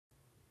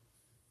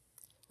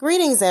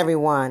Greetings,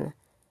 everyone.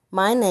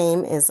 My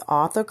name is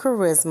Author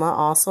Charisma,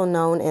 also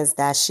known as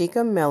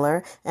Dashika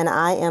Miller, and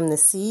I am the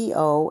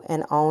CEO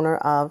and owner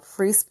of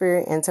Free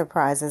Spirit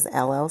Enterprises,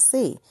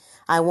 LLC.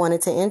 I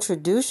wanted to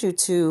introduce you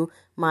to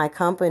my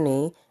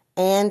company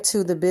and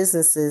to the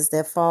businesses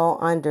that fall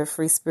under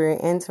Free Spirit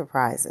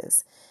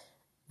Enterprises.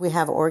 We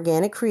have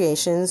Organic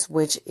Creations,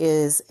 which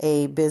is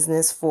a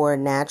business for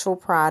natural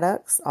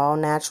products, all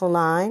natural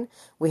line.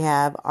 We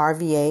have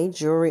RVA,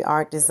 Jewelry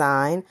Art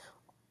Design,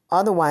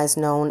 otherwise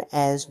known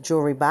as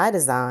Jewelry by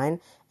Design,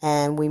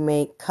 and we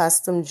make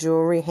custom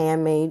jewelry,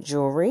 handmade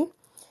jewelry,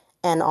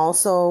 and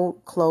also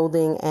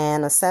clothing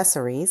and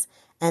accessories.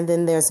 And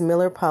then there's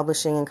Miller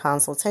Publishing and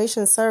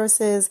Consultation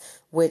Services,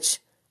 which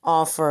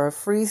offer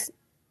free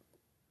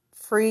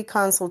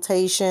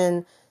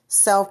consultation,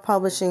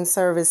 self-publishing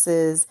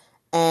services,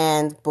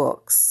 and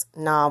books,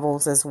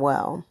 novels as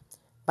well,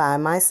 by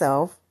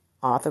myself,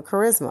 Author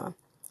Charisma.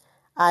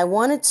 I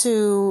wanted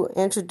to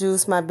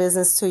introduce my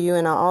business to you,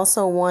 and I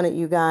also wanted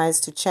you guys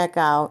to check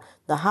out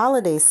the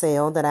holiday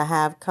sale that I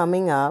have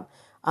coming up.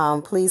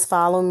 Please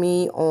follow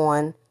me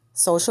on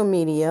social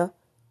media,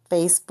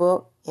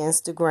 Facebook,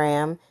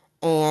 Instagram,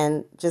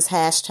 and just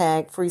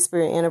hashtag Free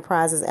Spirit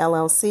Enterprises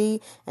LLC,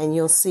 and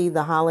you'll see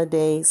the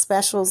holiday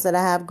specials that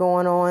I have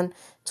going on,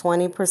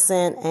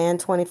 20%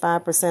 and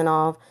 25%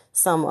 off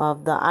some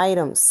of the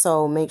items.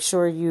 So make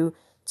sure you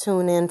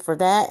tune in for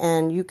that.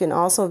 And you can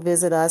also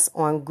visit us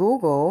on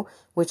Google,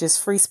 which is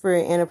Free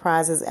Spirit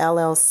Enterprises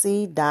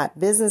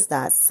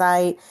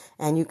LLC.business.site,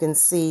 and you can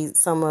see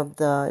some of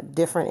the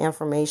different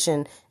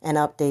information and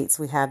updates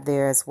we have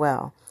there as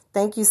well.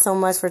 Thank you so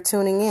much for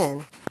tuning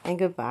in, and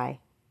goodbye.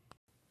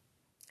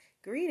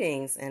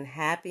 Greetings and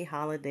happy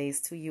holidays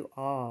to you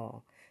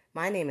all.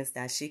 My name is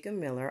Dashika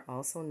Miller,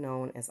 also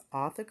known as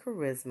Author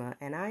Charisma,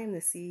 and I am the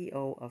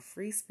CEO of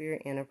Free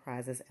Spirit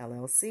Enterprises,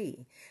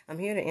 LLC. I'm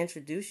here to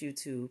introduce you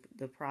to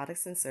the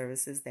products and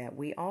services that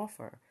we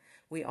offer.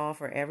 We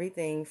offer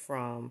everything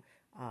from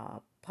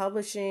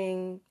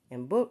publishing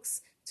and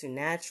books to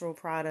natural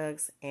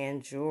products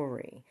and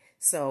jewelry.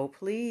 So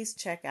please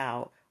check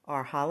out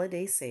our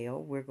holiday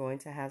sale. We're going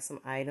to have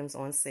some items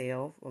on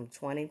sale from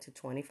 20 to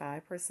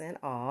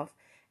 25% off,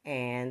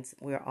 and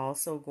we're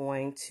also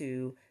going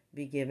to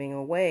be giving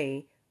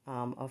away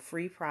a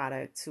free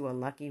product to a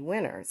lucky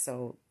winner.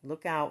 So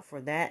look out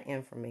for that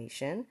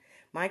information.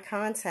 My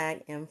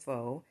contact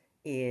info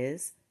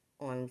is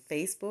on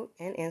Facebook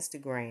and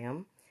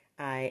Instagram.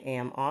 I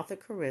am Author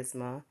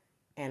Charisma,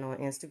 and on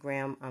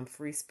Instagram I'm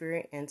Free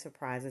Spirit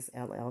Enterprises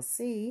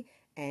LLC,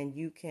 and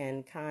you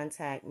can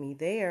contact me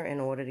there in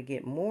order to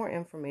get more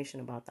information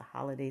about the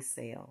holiday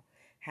sale.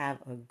 Have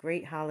a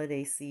great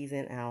holiday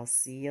season, and I'll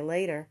see you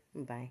later.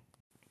 Bye.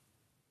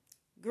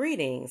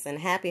 Greetings and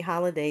happy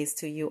holidays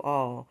to you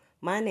all.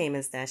 My name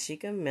is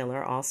Dashika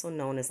Miller, also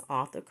known as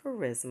Author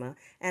Charisma,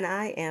 and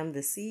I am the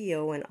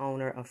CEO and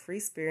owner of Free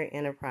Spirit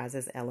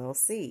Enterprises,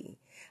 LLC.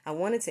 I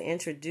wanted to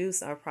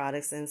introduce our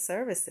products and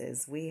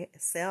services. We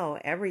sell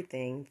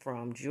everything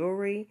from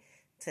jewelry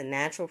to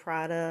natural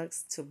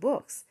products to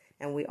books,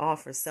 and we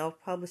offer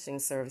self-publishing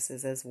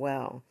services as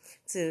well.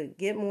 To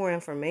get more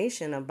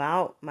information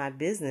about my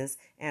business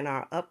and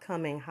our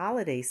upcoming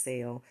holiday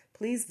sale,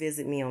 please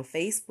visit me on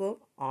Facebook,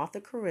 Author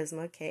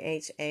Charisma,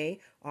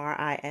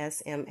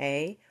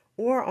 KHARISMA,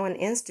 or on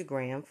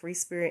Instagram, Free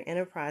Spirit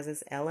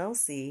Enterprises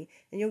LLC,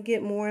 and you'll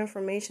get more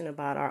information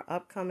about our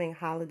upcoming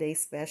holiday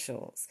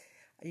specials.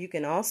 You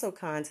can also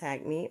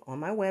contact me on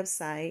my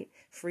website,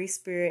 Free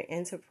Spirit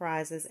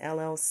Enterprises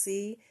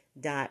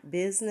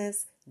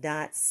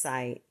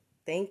LLC.business.site.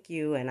 Thank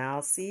you, and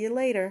I'll see you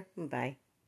later. Bye.